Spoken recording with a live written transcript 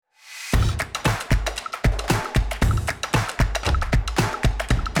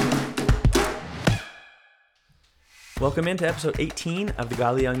Welcome into episode 18 of the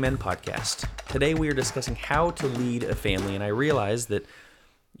Godly Young Men podcast. Today we are discussing how to lead a family, and I realize that,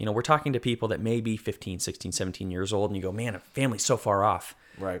 we're talking to people that may be 15, 16, 17 years old, and you go, man, a family's so far off.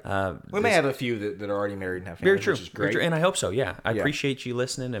 Right. We may have a few that are already married and have families, Very true. which is great. Very true. And I hope so, yeah. I appreciate you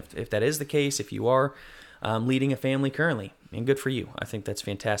listening. If that is the case, if you are leading a family currently, and good for you. I think that's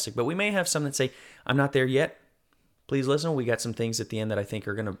fantastic. But we may have some that say, I'm not there yet. Please listen. We got some things at the end that I think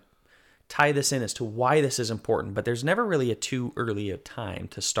are going to tie this in as to why this is important, but there's never really a too early a time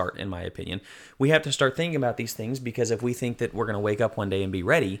to start, in my opinion. We have to start thinking about these things, because if we think that we're going to wake up one day and be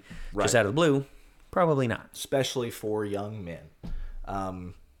ready, just out of the blue, probably not. Especially for young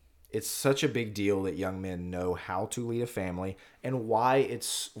men. It's such a big deal that young men know how to lead a family, and why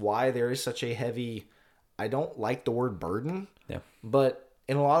there is such a heavy, I don't like the word burden, but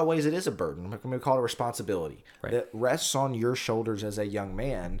in a lot of ways it is a burden. I'm going to call it a responsibility that rests on your shoulders as a young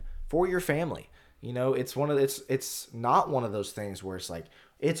man for your family. It's not one of those things where it's like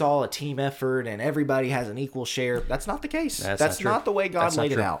it's all a team effort and everybody has an equal share. That's not the case. That's not the way God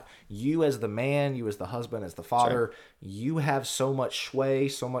laid it out. You as the man, you as the husband, as the father, you have so much sway,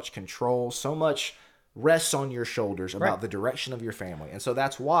 so much control, so much rests on your shoulders about the direction of your family. And so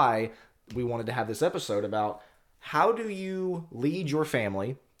that's why we wanted to have this episode about how do you lead your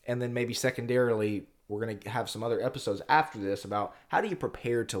family, and then maybe secondarily, we're going to have some other episodes after this about how do you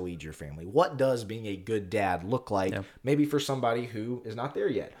prepare to lead your family? What does being a good dad look like? Maybe for somebody who is not there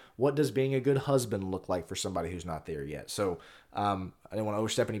yet. What does being a good husband look like for somebody who's not there yet? So I didn't want to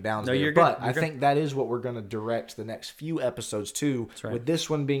overstep any bounds there, but I think that is what we're going to direct the next few episodes to, with this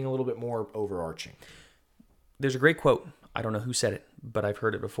one being a little bit more overarching. There's a great quote. I don't know who said it, but I've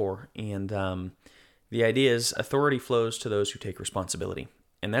heard it before. And the idea is authority flows to those who take responsibility.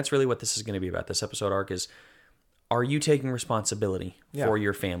 And that's really what this is going to be about. This episode arc is, are you taking responsibility for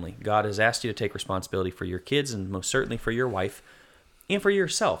your family? God has asked you to take responsibility for your kids, and most certainly for your wife and for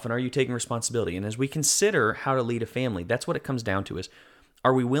yourself. And are you taking responsibility? And as we consider how to lead a family, that's what it comes down to, is,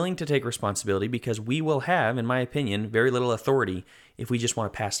 are we willing to take responsibility? Because we will have, in my opinion, very little authority if we just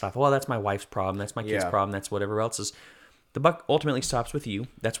want to pass it off. Well, that's my wife's problem. That's my kid's problem. That's whatever else is. The buck ultimately stops with you.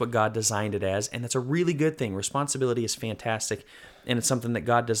 That's what God designed it as, and that's a really good thing. Responsibility is fantastic, and it's something that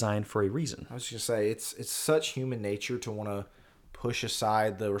God designed for a reason. I was just going to say, it's such human nature to want to push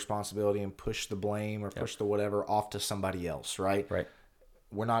aside the responsibility and push the blame or push the whatever off to somebody else, right? Right.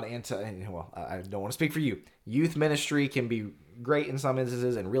 We're not into, well, I don't want to speak for you. Youth ministry can be great in some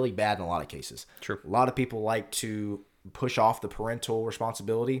instances and really bad in a lot of cases. True. A lot of people like to push off the parental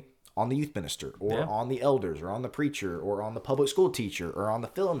responsibility on the youth minister, or on the elders, or on the preacher, or on the public school teacher, or on the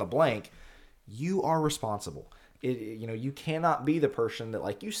fill in the blank. You are responsible. You cannot be the person that,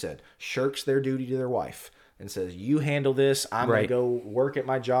 like you said, shirks their duty to their wife and says, you handle this, I'm going to go work at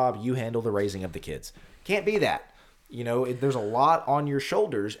my job, you handle the raising of the kids. Can't be that. There's a lot on your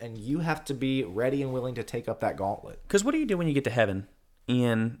shoulders, and you have to be ready and willing to take up that gauntlet. Because what do you do when you get to heaven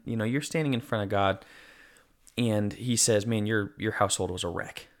and, you're standing in front of God, and he says, man, your household was a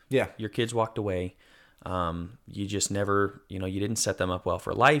wreck. Yeah. Your kids walked away. You just never, you didn't set them up well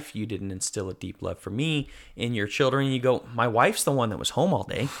for life. You didn't instill a deep love for me in your children. You go, my wife's the one that was home all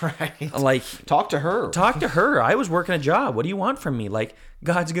day. Right. Like, talk to her. I was working a job. What do you want from me? Like,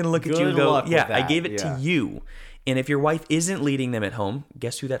 God's going to look at you and go, I gave it to you. And if your wife isn't leading them at home,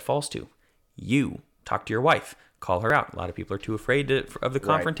 guess who that falls to? You. Talk to your wife. Call her out. A lot of people are too afraid of the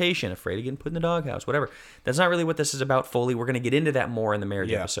confrontation, afraid of getting put in the doghouse, whatever. That's not really what this is about fully. We're going to get into that more in the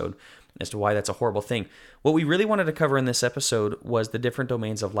marriage episode as to why that's a horrible thing. What we really wanted to cover in this episode was the different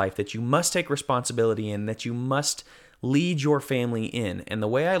domains of life that you must take responsibility in, that you must lead your family in. And the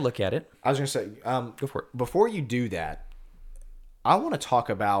way I look at it... I was going to say... go for it. Before you do that, I want to talk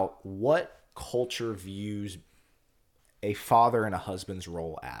about what culture views a father and a husband's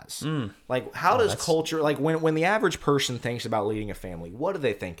role as. Like, how does culture, like when the average person thinks about leading a family, what do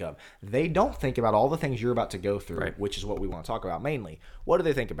they think of? They don't think about all the things you're about to go through, which is what we want to talk about mainly. What do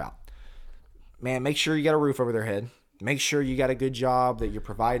they think about? Man, make sure you got a roof over their head. Make sure you got a good job, that you're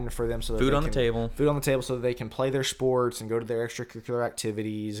providing for them, so that food on the table so that they can play their sports and go to their extracurricular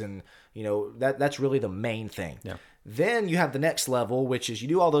activities, and that's really the main thing. Yeah. Then you have the next level, which is you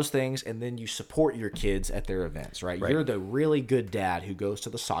do all those things, and then you support your kids at their events, right? You're the really good dad who goes to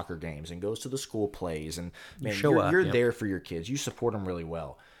the soccer games and goes to the school plays, and man, you're there for your kids. You support them really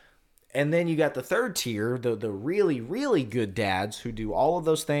well. And then you got the third tier, the really, really good dads who do all of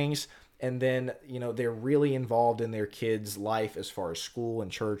those things, and then, they're really involved in their kids' life as far as school and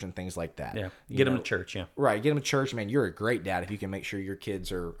church and things like that. Yeah, get them to church, Right, get them to church. Man, you're a great dad if you can make sure your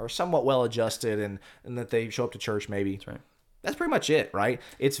kids are somewhat well-adjusted and that they show up to church maybe. That's right. That's pretty much it, right?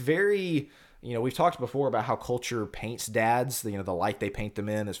 It's very you know, we've talked before about how culture paints dads, you know, the light they paint them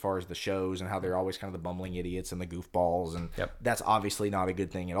in as far as the shows and how they're always kind of the bumbling idiots and the goofballs. And that's obviously not a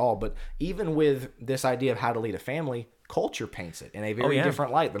good thing at all. But even with this idea of how to lead a family, culture paints it in a very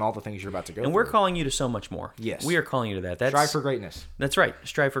different light than all the things you're about to go through. And we're calling you to so much more. Yes. We are calling you to that. Strive for greatness. That's right.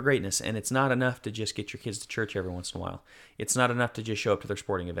 Strive for greatness. And it's not enough to just get your kids to church every once in a while. It's not enough to just show up to their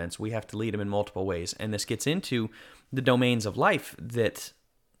sporting events. We have to lead them in multiple ways. And this gets into the domains of life that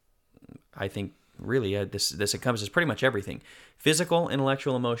I think really this encompasses pretty much everything. Physical,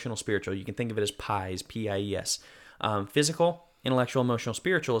 intellectual, emotional, spiritual. You can think of it as PIES, P-I-E-S. Physical, intellectual, emotional,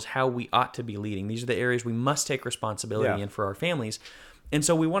 spiritual is how we ought to be leading. These are the areas we must take responsibility in for our families. And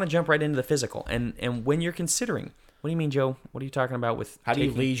so we want to jump right into the physical. And when you're considering, what do you mean, Joe? What are you talking about with how do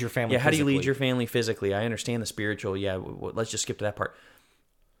you lead your family? Yeah, how do you lead your family physically? I understand the spiritual. Yeah, let's just skip to that part.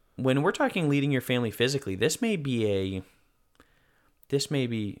 When we're talking leading your family physically, this may be,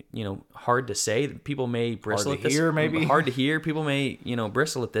 you know, hard to say. People may bristle at this. Hard to hear. People may, you know,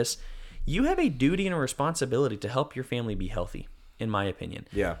 bristle at this. You have a duty and a responsibility to help your family be healthy, in my opinion.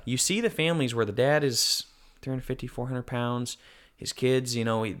 Yeah. You see the families where the dad is 350, 400 pounds. His kids, you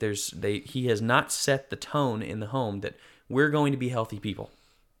know, he has not set the tone in the home that we're going to be healthy people.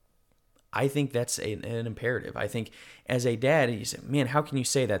 I think that's an imperative. I think as a dad, you say, man, how can you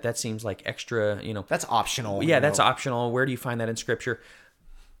say that? That seems like extra, you know. That's optional. Yeah, that's optional. Where do you find that in Scripture?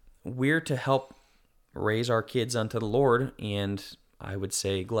 We're to help raise our kids unto the Lord, and I would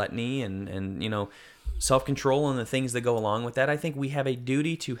say gluttony and you know, self-control and the things that go along with that. I think we have a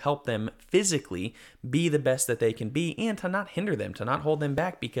duty to help them physically be the best that they can be and to not hinder them, to not hold them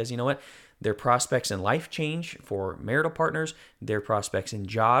back, because you know what? Their prospects in life change for marital partners, their prospects in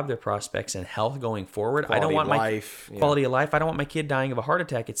job, their prospects in health going forward. Quality I don't want my life, quality of life. I don't want my kid dying of a heart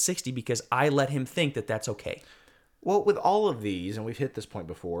attack at 60 because I let him think that that's okay. Well, with all of these, and we've hit this point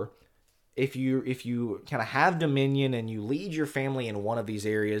before, if you kind of have dominion and you lead your family in one of these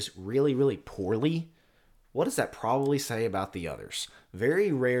areas really, really poorly, what does that probably say about the others?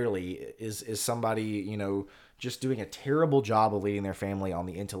 Very rarely is somebody, you know, just doing a terrible job of leading their family on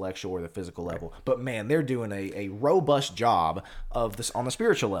the intellectual or the physical level. But man, they're doing a robust job of this on the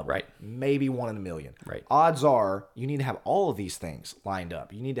spiritual level. Right. Maybe 1 in a million. Right. Odds are you need to have all of these things lined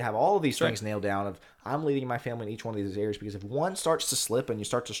up. You need to have all of these things nailed down of I'm leading my family in each one of these areas, because if one starts to slip and you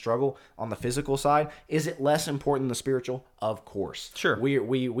start to struggle on the physical side, is it less important than the spiritual? Of course. Sure. We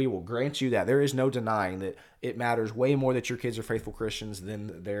will grant you that. There is no denying that it matters way more that your kids are faithful Christians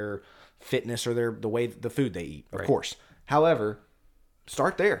than their fitness or the food they eat, of course. However,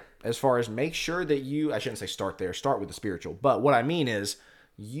 start there. As far as make sure that I shouldn't say start there, start with the spiritual. But what I mean is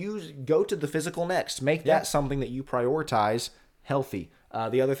go to the physical next. Make that something that you prioritize healthy.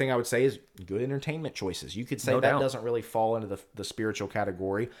 The other thing I would say is good entertainment choices. You could say that doesn't really fall into the spiritual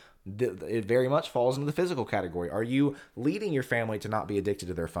category. It very much falls into the physical category. Are you leading your family to not be addicted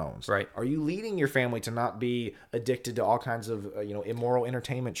to their phones? Right. Are you leading your family to not be addicted to all kinds of immoral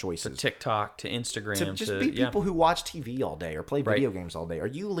entertainment choices? To TikTok, to Instagram. To just be people who watch TV all day or play video games all day. Are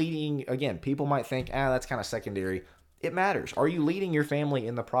you leading, again, people might think, that's kind of secondary. It matters. Are you leading your family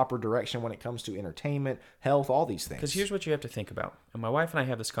in the proper direction when it comes to entertainment, health, all these things? Because here's what you have to think about. And my wife and I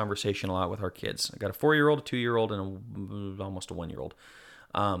have this conversation a lot with our kids. I got a 4-year-old, a 2-year-old, and almost a 1-year-old.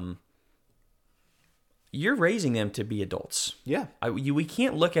 You're raising them to be adults. Yeah. We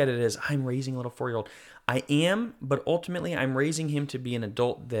can't look at it as I'm raising a little 4-year-old. I am, but ultimately I'm raising him to be an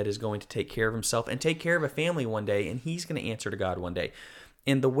adult that is going to take care of himself and take care of a family one day, and he's going to answer to God one day.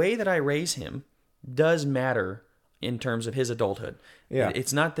 And the way that I raise him does matter in terms of his adulthood. Yeah.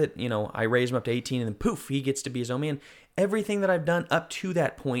 It's not that, I raise him up to 18 and then poof, he gets to be his own man. Everything that I've done up to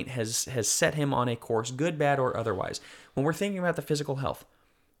that point has set him on a course, good, bad, or otherwise. When we're thinking about the physical health,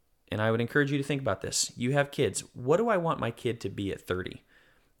 and I would encourage you to think about this. You have kids. What do I want my kid to be at 30?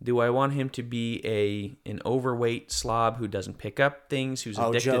 Do I want him to be an overweight slob who doesn't pick up things, who's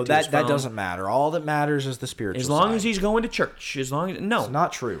addicted Joe, to his phone? That doesn't matter. All that matters is the spiritual As long side. as he's going to church. No. It's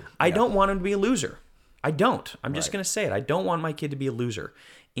not true. I don't want him to be a loser. I don't. I'm just going to say it. I don't want my kid to be a loser.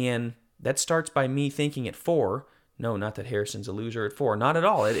 And that starts by me thinking at 4. No, not that Harrison's a loser at 4. Not at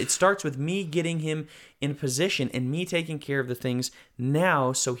all. It starts with me getting him in a position and me taking care of the things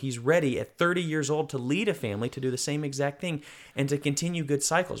now so he's ready at 30 years old to lead a family, to do the same exact thing, and to continue good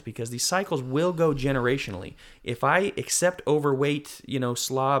cycles, because these cycles will go generationally. If I accept overweight,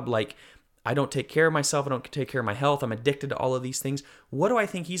 slob, like I don't take care of myself, I don't take care of my health, I'm addicted to all of these things, what do I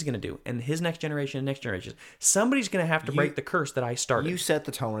think he's going to do? And his next generation and next generation. Somebody's going to have to break the curse that I started. You set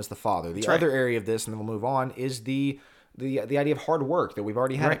the tone as the father. The other area of this, and then we'll move on, is the the idea of hard work that we've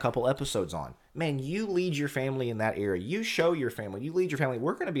already had a Right. couple episodes on. Man, you lead your family in that area. You show your family. You lead your family.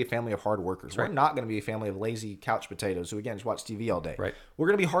 We're going to be a family of hard workers. We're not going to be a family of lazy couch potatoes who, again, just watch TV all day. Right. We're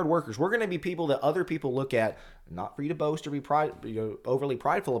going to be hard workers. We're going to be people that other people look at, not for you to boast or be overly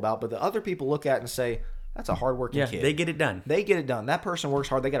prideful about, but that other people look at and say, that's a hardworking Yeah, kid. they get it done. They get it done. That person works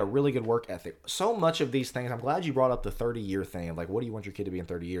hard. They got a really good work ethic. So much of these things, I'm glad you brought up the 30-year thing of like, what do you want your kid to be in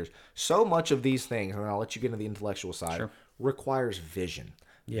 30 years? So much of these things, and I'll let you get into the intellectual side, requires vision.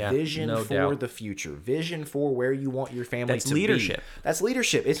 Yeah, Vision no for doubt. the future. Vision for where you want your family That's to leadership. be. That's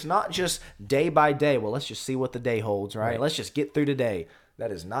leadership. It's not just day by day. Well, let's just see what the day holds, right? Let's just get through today.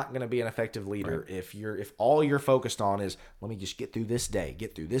 That is not going to be an effective leader if all you're focused on is, let me just get through this day,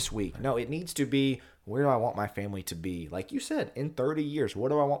 get through this week. No, it needs to be, where do I want my family to be? Like you said, in 30 years, what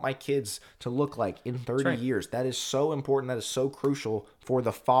do I want my kids to look like in 30 years? That is so important. That is so crucial for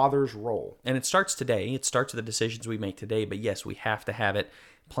the father's role. And it starts today. It starts with the decisions we make today. But yes, we have to have it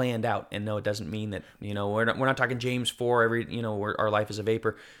planned out. And no, it doesn't mean that, we're not talking James 4, our life is a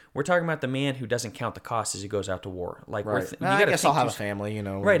vapor. We're talking about the man who doesn't count the cost as he goes out to war. Like, Right. you I gotta guess think I'll have a family,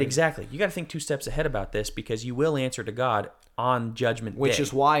 Right, exactly. You got to think 2 steps ahead about this because you will answer to God on Judgment Which Day.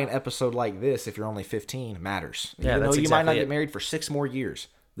 is why an episode like this, if you're only 15, matters. Yeah, Even though that's you might not exactly get it. married for 6 more years,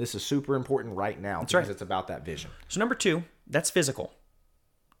 this is super important right now because right. it's about that vision. So number 2, that's physical.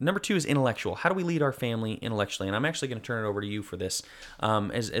 Number 2 is intellectual. How do we lead our family intellectually? And I'm actually going to turn it over to you for this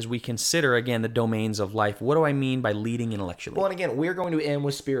as we consider, again, the domains of life. What do I mean by leading intellectually? Well, and again, we're going to end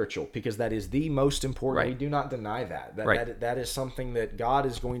with spiritual because that is the most important. Right. We do not deny that. Right. That is something that God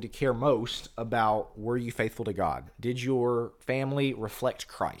is going to care most about. Were you faithful to God? Did your family reflect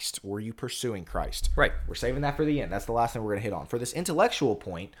Christ? Were you pursuing Christ? Right. We're saving that for the end. That's the last thing we're going to hit on. For this intellectual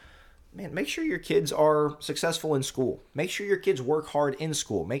point, man, make sure your kids are successful in school. Make sure your kids work hard in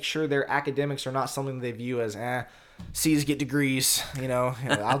school. Make sure their academics are not something they view as, C's get degrees.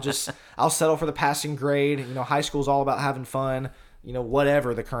 I'll settle for the passing grade. High school's all about having fun.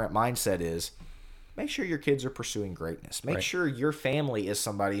 Whatever the current mindset is. Make sure your kids are pursuing greatness. Make sure your family is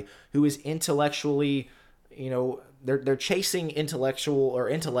somebody who is intellectually, they're chasing intellectual or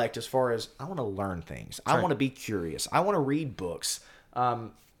intellect as far as, I want to learn things. I want to be curious. I want to read books.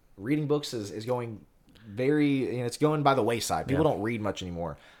 Reading books is going it's going by the wayside. People don't read much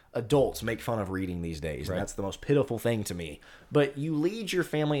anymore. Adults make fun of reading these days, and that's the most pitiful thing to me. But you lead your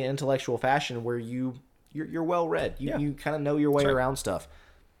family in intellectual fashion where you're well read. You kind of know your way around stuff.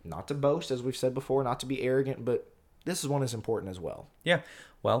 Not to boast, as we've said before, not to be arrogant, but this is one that's important as well. Yeah.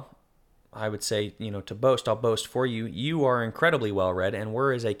 Well, I would say, to boast, I'll boast for you. You are incredibly well read, and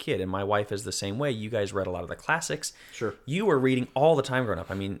were as a kid, and my wife is the same way. You guys read a lot of the classics. Sure. You were reading all the time growing up.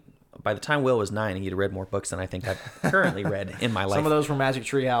 I mean, by the time Will was 9, he'd read more books than I think I've currently read in my life. Some of those were Magic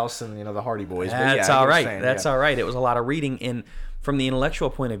Treehouse and the Hardy Boys. That's all right. That's all right. It was a lot of reading. And from the intellectual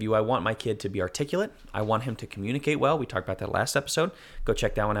point of view, I want my kid to be articulate. I want him to communicate well. We talked about that last episode. Go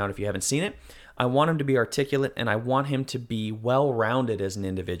check that one out if you haven't seen it. I want him to be articulate, and I want him to be well-rounded as an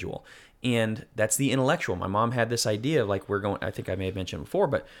individual. And that's the intellectual. My mom had this idea of I think I may have mentioned before,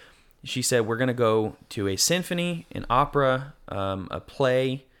 but she said we're going to go to a symphony, an opera, a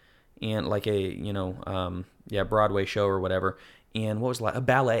play, and like a, Broadway show or whatever. And what was a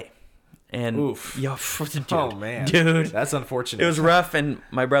ballet. And Oof. Dude, Oh, man. Dude. That's unfortunate. It was rough, and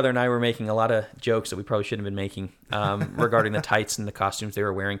my brother and I were making a lot of jokes that we probably shouldn't have been making regarding the tights and the costumes they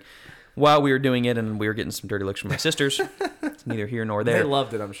were wearing while we were doing it, and we were getting some dirty looks from my sisters. It's neither here nor there. They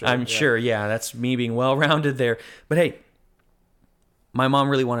loved it, I'm sure. I'm sure, yeah. That's me being well-rounded there. But hey, my mom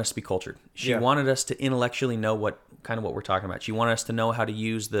really wanted us to be cultured. She wanted us to intellectually know what we're talking about. She wanted us to know how to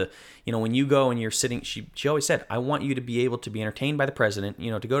use when you go and you're sitting, she always said, I want you to be able to be entertained by the president,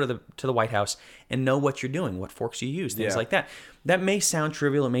 to go to the White House and know what you're doing, what forks you use, things like that. That may sound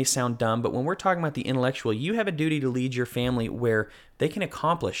trivial, it may sound dumb, but when we're talking about the intellectual, you have a duty to lead your family where they can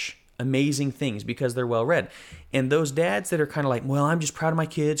accomplish amazing things because they're well read. And those dads that are kind of like, well, I'm just proud of my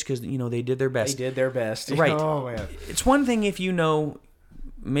kids because they did their best. They did their best. Right. Oh, man. It's one thing if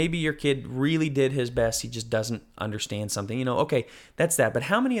maybe your kid really did his best, he just doesn't understand something. Okay, that's that. But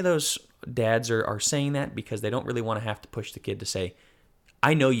how many of those dads are saying that because they don't really want to have to push the kid to say,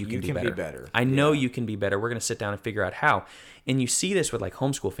 I know you can be better. I know you can be better. We're going to sit down and figure out how. And you see this with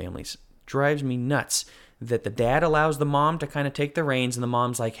homeschool families. Drives me nuts that the dad allows the mom to kind of take the reins, and the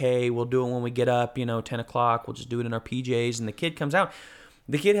mom's like, hey, we'll do it when we get up, 10 o'clock. We'll just do it in our PJs. And the kid comes out.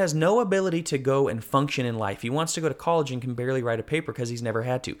 The kid has no ability to go and function in life. He wants to go to college and can barely write a paper because he's never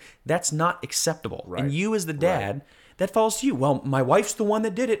had to. That's not acceptable. Right. And you as the dad, that falls to you. Well, my wife's the one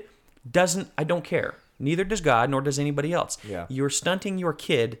that did it. I don't care. Neither does God, nor does anybody else. Yeah. You're stunting your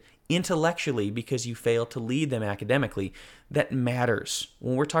kid intellectually because you fail to lead them academically. That matters.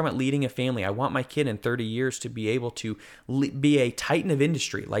 When we're talking about leading a family, I want my kid in 30 years to be able to be a titan of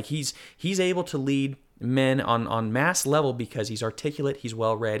industry. Like he's able to lead men on mass level because he's articulate, he's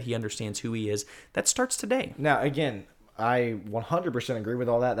well-read, he understands who he is. That starts today. Now, again, I 100% agree with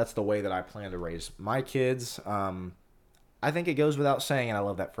all that. That's the way that I plan to raise my kids. I think it goes without saying, and I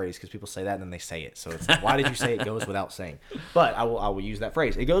love that phrase because people say that and then they say it. So it's like, why did you say it goes without saying? But I will use that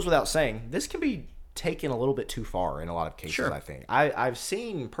phrase. It goes without saying. This can be taken a little bit too far in a lot of cases, Sure. I think. I've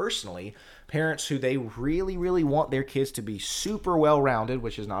seen personally parents who they really, really want their kids to be super well-rounded,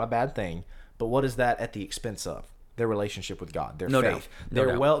 which is not a bad thing. But what is that at the expense of? Their relationship with God, their No faith. doubt.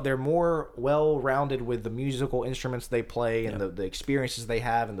 No doubt. They're more well-rounded with the musical instruments they play and the experiences they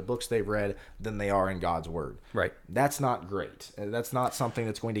have and the books they've read than they are in God's word. Right. That's not great. That's not something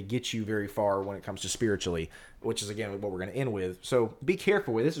that's going to get you very far when it comes to spiritually, which is again what we're going to end with. So be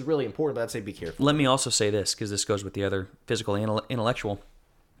careful with this. Is really important, but I'd say be careful. Let me also say this, because this goes with the other physical and intellectual.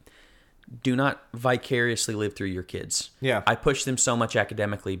 Do not vicariously live through your kids. Yeah. I push them so much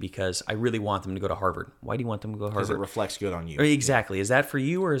academically because I really want them to go to Harvard. Why do you want them to go to Because Harvard? it reflects good on you. Exactly. Is that for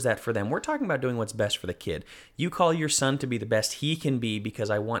you or is that for them? We're talking about doing what's best for the kid. You call your son to be the best he can be because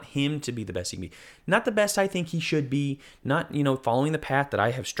I want him to be the best he can be. Not the best I think he should be. Not, following the path that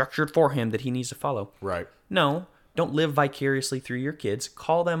I have structured for him that he needs to follow. Right. No, don't live vicariously through your kids.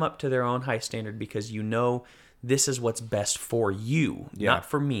 Call them up to their own high standard because you know this is what's best for you, not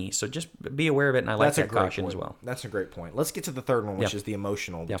for me. So just be aware of it, and I like that caution as well. That's a great point. Let's get to the third one, which is the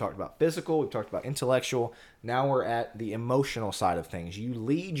emotional. We Yep. talked about physical, we've talked about intellectual. Now we're at the emotional side of things. You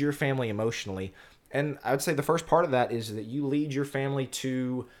lead your family emotionally, and I would say the first part of that is that you lead your family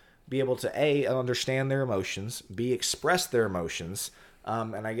to be able to A, understand their emotions, B, express their emotions,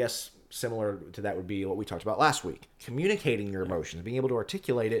 and I guess similar to that would be what we talked about last week, communicating your emotions, being able to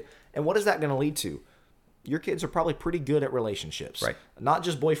articulate it. And what is that going to lead to? Your kids are probably pretty good at relationships, Right? Not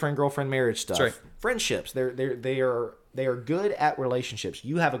just boyfriend, girlfriend, marriage stuff. That's right. Friendships. They are good at relationships.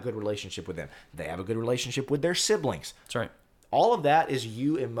 You have a good relationship with them. They have a good relationship with their siblings. That's right. All of that is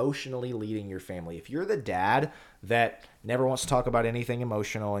you emotionally leading your family. If you're the dad that never wants to talk about anything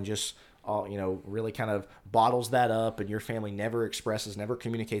emotional and just really kind of bottles that up, and your family never expresses, never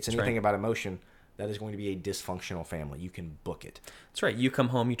communicates anything about emotion, that is going to be a dysfunctional family. You can book it. That's right. You come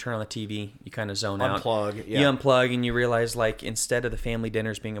home, you turn on the TV, you kind of zone out. Unplug. Yeah. You unplug and you realize, like, instead of the family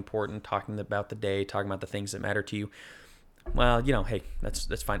dinners being important, talking about the day, talking about the things that matter to you, well, hey,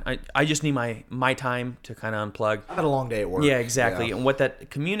 that's fine. I just need my time to kind of unplug. I've had a long day at work. Yeah, exactly. Yeah. And what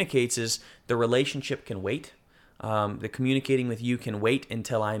that communicates is the relationship can wait. The communicating with you can wait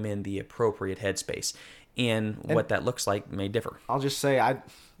until I'm in the appropriate headspace. And what that looks like may differ. I'll just say,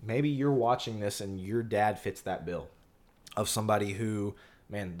 maybe you're watching this and your dad fits that bill of somebody who,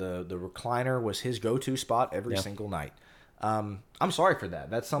 man, the recliner was his go-to spot every single night. I'm sorry for that.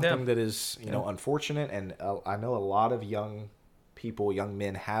 That's something that is, unfortunate. And I know a lot of young people, young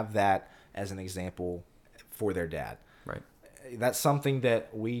men have that as an example for their dad. Right. That's something that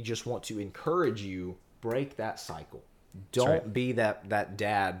we just want to encourage you, break that cycle. Don't be that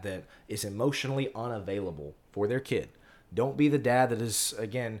dad that is emotionally unavailable for their kid. Don't be the dad that is,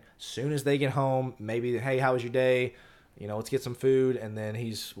 again, soon as they get home, maybe, hey, how was your day? Let's get some food. And then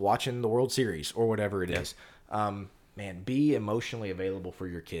he's watching the World Series or whatever it is. Man, be emotionally available for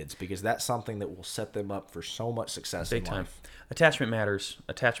your kids, because that's something that will set them up for so much success Big in time. life. Attachment matters.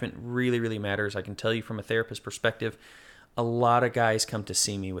 Attachment really, really matters. I can tell you from a therapist perspective, a lot of guys come to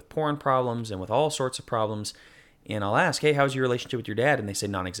see me with porn problems and with all sorts of problems. And I'll ask, hey, how's your relationship with your dad? And they say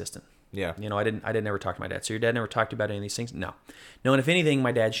non-existent. Yeah. I didn't ever talk to my dad. So your dad never talked about any of these things? No. And if anything,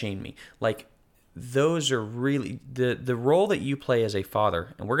 my dad shamed me. Like, those are really the role that you play as a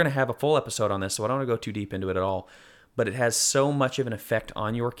father. And we're going to have a full episode on this, so I don't want to go too deep into it at all. But it has so much of an effect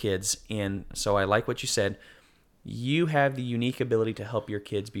on your kids. And so I like what you said. You have the unique ability to help your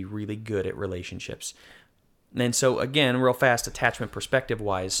kids be really good at relationships. And so, again, real fast, attachment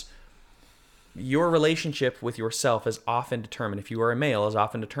perspective-wise, your relationship with yourself is often determined, if you are a male, is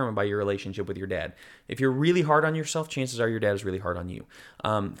often determined by your relationship with your dad. If you're really hard on yourself, chances are your dad is really hard on you.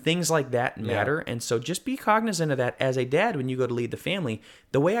 Things like that matter, and so just be cognizant of that as a dad when you go to lead the family.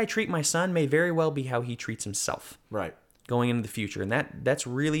 The way I treat my son may very well be how he treats himself Right. going into the future, and that's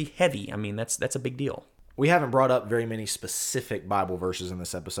really heavy. I mean, that's a big deal. We haven't brought up very many specific Bible verses in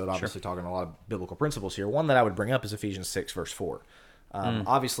this episode, obviously talking a lot of biblical principles here. One that I would bring up is Ephesians 6, verse 4.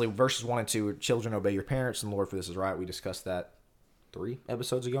 Obviously, verses 1 and 2 are, children, obey your parents, and Lord, for this is right. We discussed that 3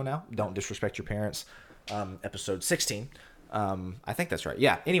 episodes ago now. Don't disrespect your parents. Episode 16. I think that's right.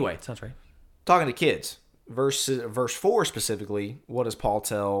 Yeah, anyway. Sounds right. Talking to kids. Verse 4 specifically, what does Paul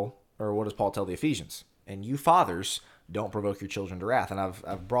tell or what does Paul tell the Ephesians? And you fathers, don't provoke your children to wrath. And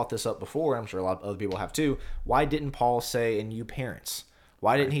I've brought this up before, and I'm sure a lot of other people have too. Why didn't Paul say, and you parents?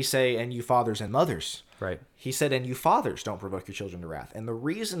 Why didn't he say, and you fathers and mothers? Right. He said, and you fathers, don't provoke your children to wrath. And the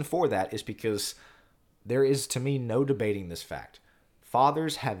reason for that is because there is, to me, no debating this fact.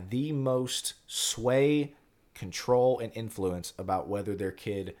 Fathers have the most sway, control, and influence about whether their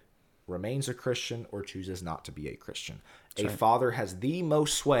kid remains a Christian or chooses not to be a Christian. A father has the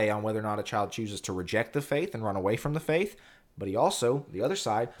most sway on whether or not a child chooses to reject the faith and run away from the faith, but he also, the other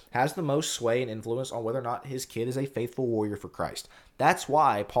side, has the most sway and influence on whether or not his kid is a faithful warrior for Christ. That's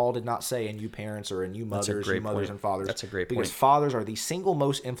why Paul did not say, and you parents, or and you mothers, and fathers. That's a great point. Because fathers are the single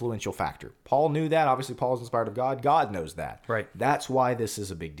most influential factor. Paul knew that. Obviously, Paul is inspired of God. God knows that. Right. That's why this is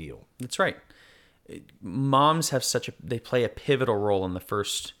a big deal. That's right. Moms have they play a pivotal role in the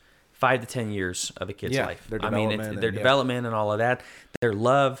first 5 to 10 years of a kid's life. Their development. Their development and all of that. Their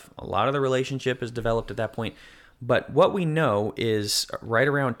love, a lot of the relationship is developed at that point. But what we know is right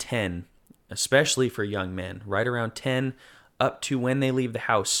around 10, especially for young men, right around 10 up to when they leave the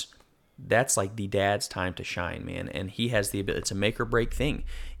house, that's like the dad's time to shine, man. And he has the ability, it's a make or break thing.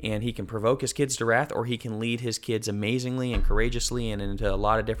 And he can provoke his kids to wrath, or he can lead his kids amazingly and courageously and into a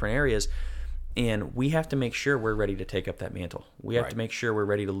lot of different areas. And we have to make sure we're ready to take up that mantle. We have to make sure we're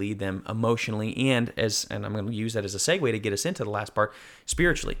ready to lead them emotionally and I'm going to use that as a segue to get us into the last part,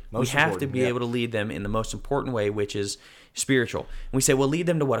 spiritually. We have to be able to lead them in the most important way, which is spiritual. And we say, well, lead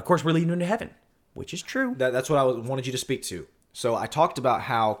them to what? Of course, we're leading them to heaven, which is true. That's what I wanted you to speak to. So I talked about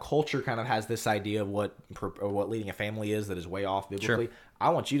how culture kind of has this idea of what leading a family is that is way off biblically. Sure. I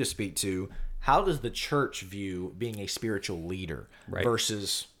want you to speak to, how does the church view being a spiritual leader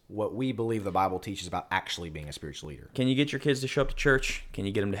versus what we believe the Bible teaches about actually being a spiritual leader? Can you get your kids to show up to church? Can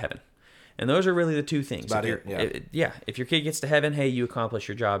you get them to heaven? And those are really the two things. That's about it. If your kid gets to heaven, hey, you accomplish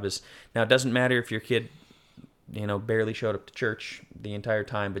your job. Now, it doesn't matter if your kid, barely showed up to church the entire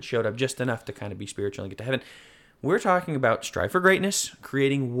time, but showed up just enough to kind of be spiritual and get to heaven. We're talking about strive for greatness,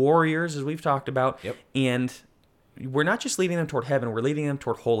 creating warriors, as we've talked about, and we're not just leading them toward heaven, we're leading them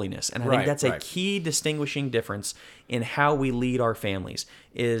toward holiness. And I think that's a key distinguishing difference in how we lead our families,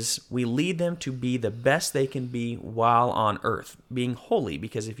 is we lead them to be the best they can be while on earth, being holy.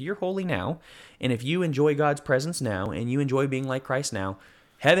 Because if you're holy now, and if you enjoy God's presence now, and you enjoy being like Christ now,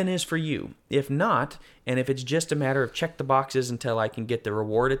 heaven is for you. If not, and if it's just a matter of check the boxes until I can get the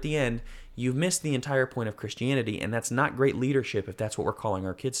reward at the end, you've missed the entire point of Christianity, and that's not great leadership if that's what we're calling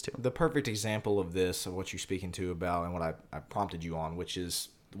our kids to. The perfect example of this, of what you're speaking to about, and what I prompted you on, which is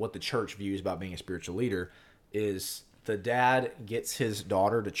what the church views about being a spiritual leader, is the dad gets his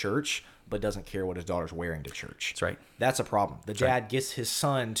daughter to church, but doesn't care what his daughter's wearing to church. That's right. That's a problem. The dad gets his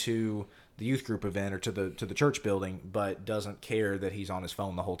son to the youth group event or to the church building, but doesn't care that he's on his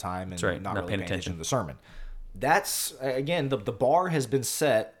phone the whole time and not really paying attention to the sermon. That's, again, the bar has been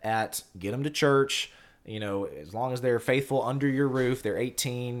set at get them to church. As long as they're faithful under your roof, they're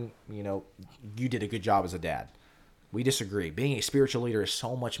 18, you did a good job as a dad. We disagree. Being a spiritual leader is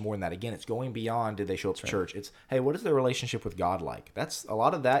so much more than that. Again, it's going beyond did they show up to church. It's, hey, what is their relationship with God like? That's a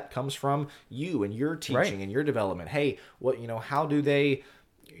lot of that comes from you and your teaching and your development. Hey, how do they,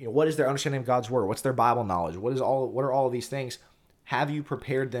 what is their understanding of God's word? What's their Bible knowledge? What are all of these things? Have you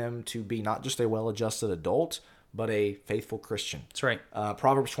prepared them to be not just a well-adjusted adult, but a faithful Christian? That's right.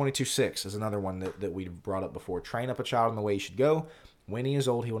 Proverbs 22:6 is another one that we brought up before. Train up a child in the way he should go. When he is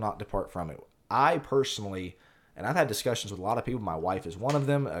old, he will not depart from it. I personally, and I've had discussions with a lot of people. My wife is one of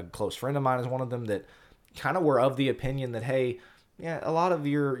them. A close friend of mine is one of them that kind of were of the opinion that, hey, a lot of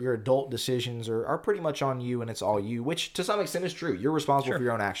your adult decisions are pretty much on you and it's all you, which to some extent is true. You're responsible for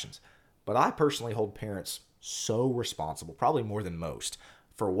your own actions. But I personally hold parents so responsible, probably more than most,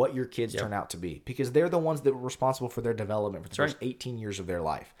 for what your kids turn out to be, because they're the ones that were responsible for their development for the first 18 years of their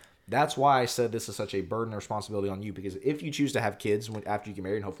life. That's why I said this is such a burden and responsibility on you, because if you choose to have kids after you get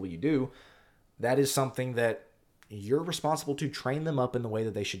married, and hopefully you do, that is something that you're responsible to train them up in the way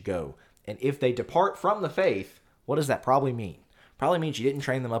that they should go. And if they depart from the faith, what does that probably mean? Probably means you didn't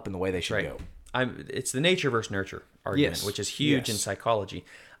train them up in the way they should go. It's the nature versus nurture argument, which is huge in psychology.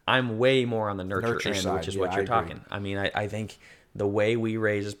 I'm way more on the nurture end, side, which is what you're talking. I mean, I think the way we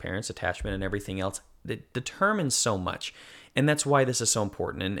raise as parents, attachment and everything else, that determines so much. And that's why this is so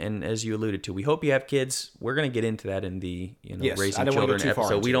important. And as you alluded to, we hope you have kids. We're going to get into that in the raising children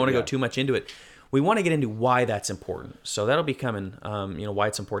episode. We don't want to go too much into it. We want to get into why that's important. So that'll be coming, why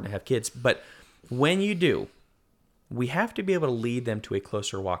it's important to have kids. But when you do, we have to be able to lead them to a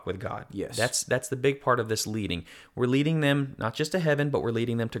closer walk with God. Yes. That's the big part of this leading. We're leading them not just to heaven, but we're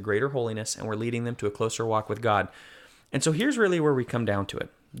leading them to greater holiness, and we're leading them to a closer walk with God. And so here's really where we come down to it.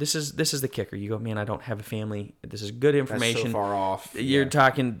 This is the kicker. You go, man, I don't have a family. This is good information. That's so far off. You're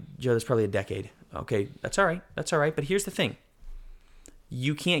talking, Joe, that's probably a decade. Okay, that's all right. That's all right. But here's the thing.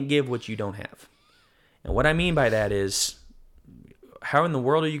 You can't give what you don't have. And what I mean by that is, how in the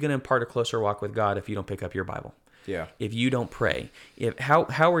world are you going to impart a closer walk with God if you don't pick up your Bible? Yeah. If you don't pray?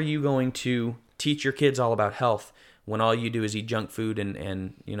 How are you going to teach your kids all about health when all you do is eat junk food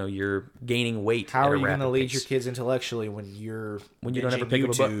and you're gaining weight? How at are a you going to rapid lead pace? your kids intellectually when you don't ever pick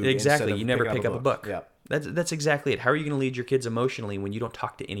up a book? Exactly, you never pick up a book. Yeah. That's exactly it. How are you going to lead your kids emotionally when you don't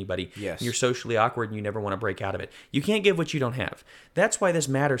talk to anybody? Yes. You're socially awkward and you never want to break out of it. You can't give what you don't have. That's why this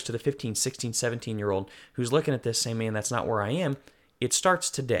matters to the 15, 16, 17-year-old who's looking at this saying, man, that's not where I am. It starts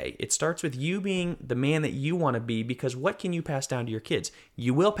today. It starts with you being the man that you want to be, because what can you pass down to your kids?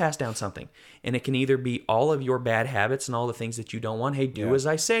 You will pass down something. And it can either be all of your bad habits and all the things that you don't want. Hey, do as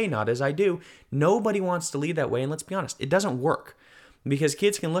I say, not as I do. Nobody wants to lead that way. And let's be honest, it doesn't work. Because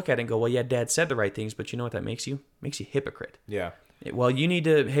kids can look at it and go, well, yeah, Dad said the right things, but you know what that makes you? It makes you a hypocrite. Yeah. Well, you need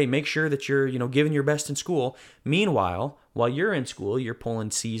to, hey, make sure that you're, giving your best in school. Meanwhile, while you're in school, you're pulling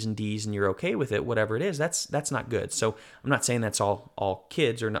C's and D's and you're okay with it, whatever it is. That's not good. So I'm not saying that's all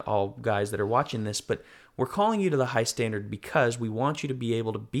kids or not all guys that are watching this, but we're calling you to the high standard because we want you to be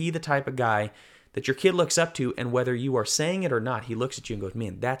able to be the type of guy that your kid looks up to, and whether you are saying it or not, he looks at you and goes,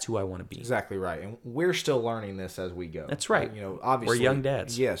 man, that's who I want to be. Exactly right. And we're still learning this as we go. That's right. Obviously. We're young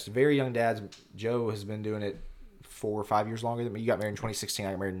dads. Yes, very young dads. Joe has been doing it 4 or 5 years longer than me. You got married in 2016.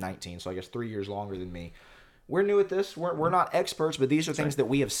 I got married in 19, so I guess 3 years longer than me. We're new at this. We're not experts, but these are things that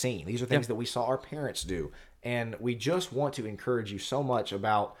we have seen. These are things that we saw our parents do. And we just want to encourage you so much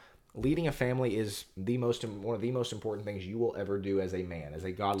about leading a family is one of the most important things you will ever do as a man, as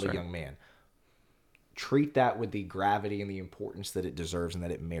a godly young man. Treat that with the gravity and the importance that it deserves and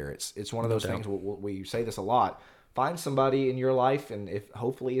that it merits. It's one of those things, we say this a lot. Find somebody in your life, and if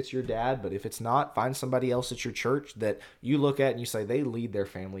hopefully it's your dad, but if it's not, find somebody else at your church that you look at and you say they lead their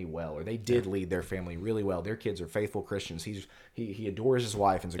family well, or they did lead their family really well. Their kids are faithful Christians. He adores his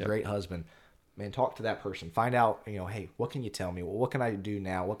wife and is a great husband. Man, talk to that person. Find out, hey, what can you tell me? Well, what can I do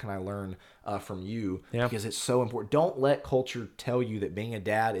now? What can I learn from you? Yeah. Because it's so important. Don't let culture tell you that being a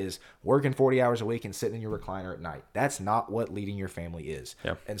dad is working 40 hours a week and sitting in your recliner at night. That's not what leading your family is.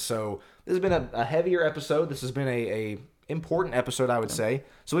 Yeah. And so this has been a heavier episode. This has been a important episode, I would say.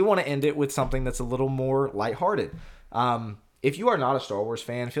 So we want to end it with something that's a little more lighthearted. If you are not a Star Wars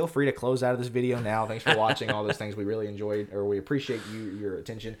fan, feel free to close out of this video now. Thanks for watching all those things. We really enjoyed, or we appreciate your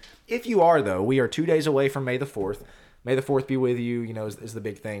attention. If you are, though, we are 2 days away from May the 4th. May the 4th be with you, is the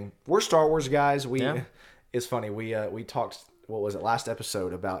big thing. We're Star Wars guys. It's funny. We talked, what was it, last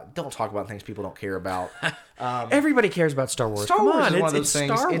episode about don't talk about things people don't care about. Everybody cares about Star Wars. Star Wars is one of it's those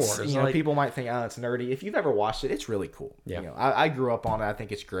things. Star It's, Wars. people might think, oh, it's nerdy. If you've ever watched it, it's really cool. Yeah. I grew up on it. I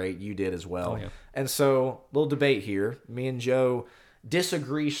think it's great. You did as well. Oh, yeah. And so, little debate here. Me and Joe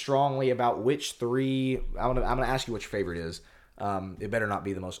disagree strongly about which three. I'm gonna ask you what your favorite is. It better not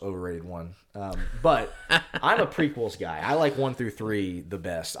be the most overrated one. But I'm a prequels guy. I like 1 through 3 the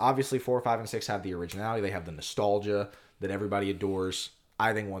best. Obviously, 4, 5, and 6 have the originality. They have the nostalgia that everybody adores.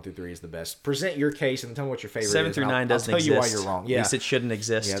 I think 1 through 3 is the best. Present your case and tell me what your favorite 7 is. through 9 doesn't I'll tell exist. you why you're wrong. At least it shouldn't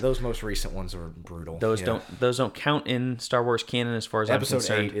exist. Yeah, those most recent ones are brutal. Those don't count in Star Wars canon as far as I'm Episode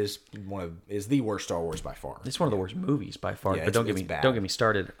concerned. 8 is the worst Star Wars by far. It's one of the worst movies by far. Yeah, but don't it's bad. get me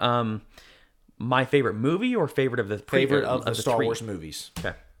started. My favorite movie or favorite of the Favorite of the Star three? Wars movies.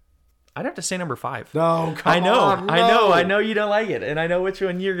 Okay. I'd have to say number 5. No, come I know, on, no. I know you don't like it, and I know which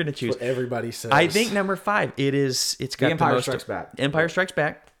one you're gonna choose. What everybody says. I think number 5. It's got the Empire most, Strikes Back. Empire Strikes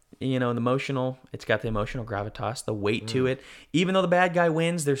Back. The emotional. It's got the emotional gravitas, the weight to it. Even though the bad guy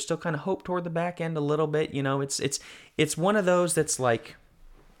wins, there's still kind of hope toward the back end a little bit. It's one of those that's like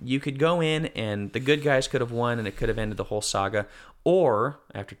you could go in and the good guys could have won and it could have ended the whole saga, or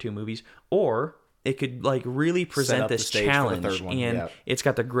after 2 movies, or it could like really present up the this stage for the challenge, third one. and Yeah. It's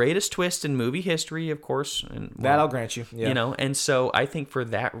got the greatest twist in movie history, of course. And That I'll grant you. Yeah. And so I think for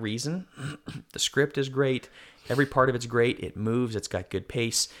that reason, the script is great. Every part of it's great. It moves. It's got good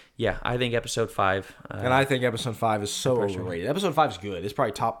pace. Yeah, I think episode 5. And I think episode 5 is so overrated. Episode 5 is good. It's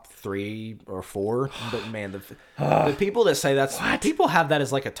probably top 3 or 4. But man, the people that say people have that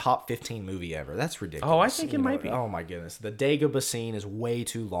as like a top 15 movie ever. That's ridiculous. Oh, I think it might be. Oh my goodness, the Dagobah scene is way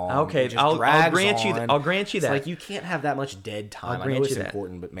too long. Okay, It just I'll drags grant you. on. I'll grant you It's that. like you can't have that much dead time. I'll I know grant it's you that.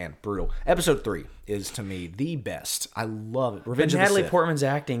 important, but man, brutal. Episode 3 is to me the best. I love it. But Revenge of the Natalie Sith. Portman's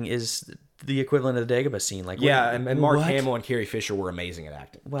acting is the equivalent of the Dagobah scene. Like, Yeah, what- and Mark what? Hamill and Carrie Fisher were amazing at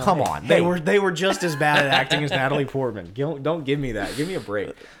acting. Well, Come hey, on, hey. they were just as bad at acting as Natalie Portman. Don't give me that. Give me a break.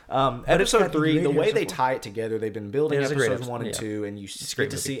 it's gotta Episode be 3, great the way Harrison they Ford. tie it together, they've been building It is a great episodes episode, 1 and yeah. 2, and you a great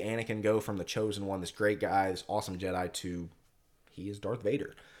get to see Anakin go from the Chosen One, this great guy, this awesome Jedi, to he is Darth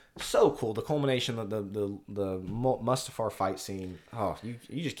Vader. So cool. The culmination of the Mustafar fight scene. Oh,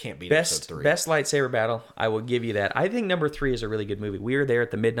 you just can't beat episode 3. Best lightsaber battle. I will give you that. I think number 3 is a really good movie. We were there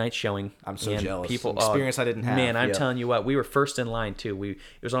at the midnight showing. I'm so and jealous. People, An experience I didn't have. Man, I'm Yeah. telling you what, we were first in line too. It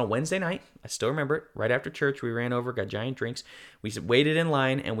was on a Wednesday night. I still remember it. Right after church, we ran over, got giant drinks. We waited in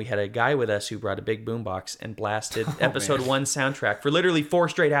line, and we had a guy with us who brought a big boombox and blasted episode 1 soundtrack for literally 4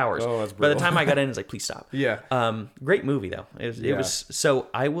 straight hours. Oh, that's By the brutal. time I got in, it's like, please stop. Yeah. Great movie though. It was. So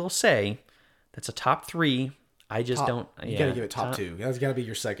I will say, that's a top 3. I just don't. You gotta give it top 2. That's gotta be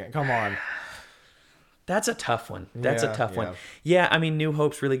your second. Come on. That's a tough one. That's a Yeah, tough one. yeah. Yeah, I mean, New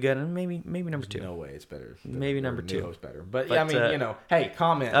Hope's really good, and maybe number 2. No way, it's better. Maybe number 2. Hope's better. But But, yeah, I mean, you know, hey,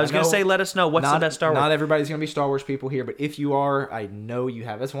 comment. I was gonna know say, let us know what's the best Star Wars. Not everybody's gonna be Star Wars people here, but if you are, I know you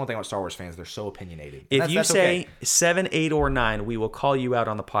have. That's one thing about Star Wars fans; they're so opinionated. And If you that's say okay. 7, 8, or 9, we will call you out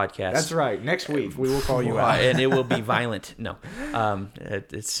on the podcast. That's right. Next week we will call you out. and it will be violent. No,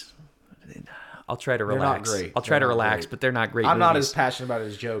 it's. I'll try to They're relax. not great. I'll try They're to not relax, great. but they're not great. I'm not movies. as passionate about it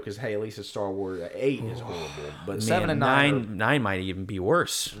as Joe because hey, at least it's Star Wars. 8 is horrible, but Man, 7 and 9. 9 might even be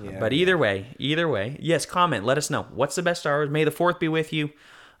worse. Yeah. But either way, yes, comment. Let us know what's the best Star Wars. May the 4th be with you.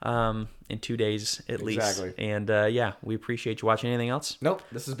 In 2 days at least. Exactly. And yeah, we appreciate you watching. Anything else? Nope.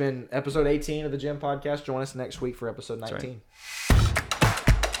 This has been episode 18 of the Gem Podcast. Join us next week for episode 19.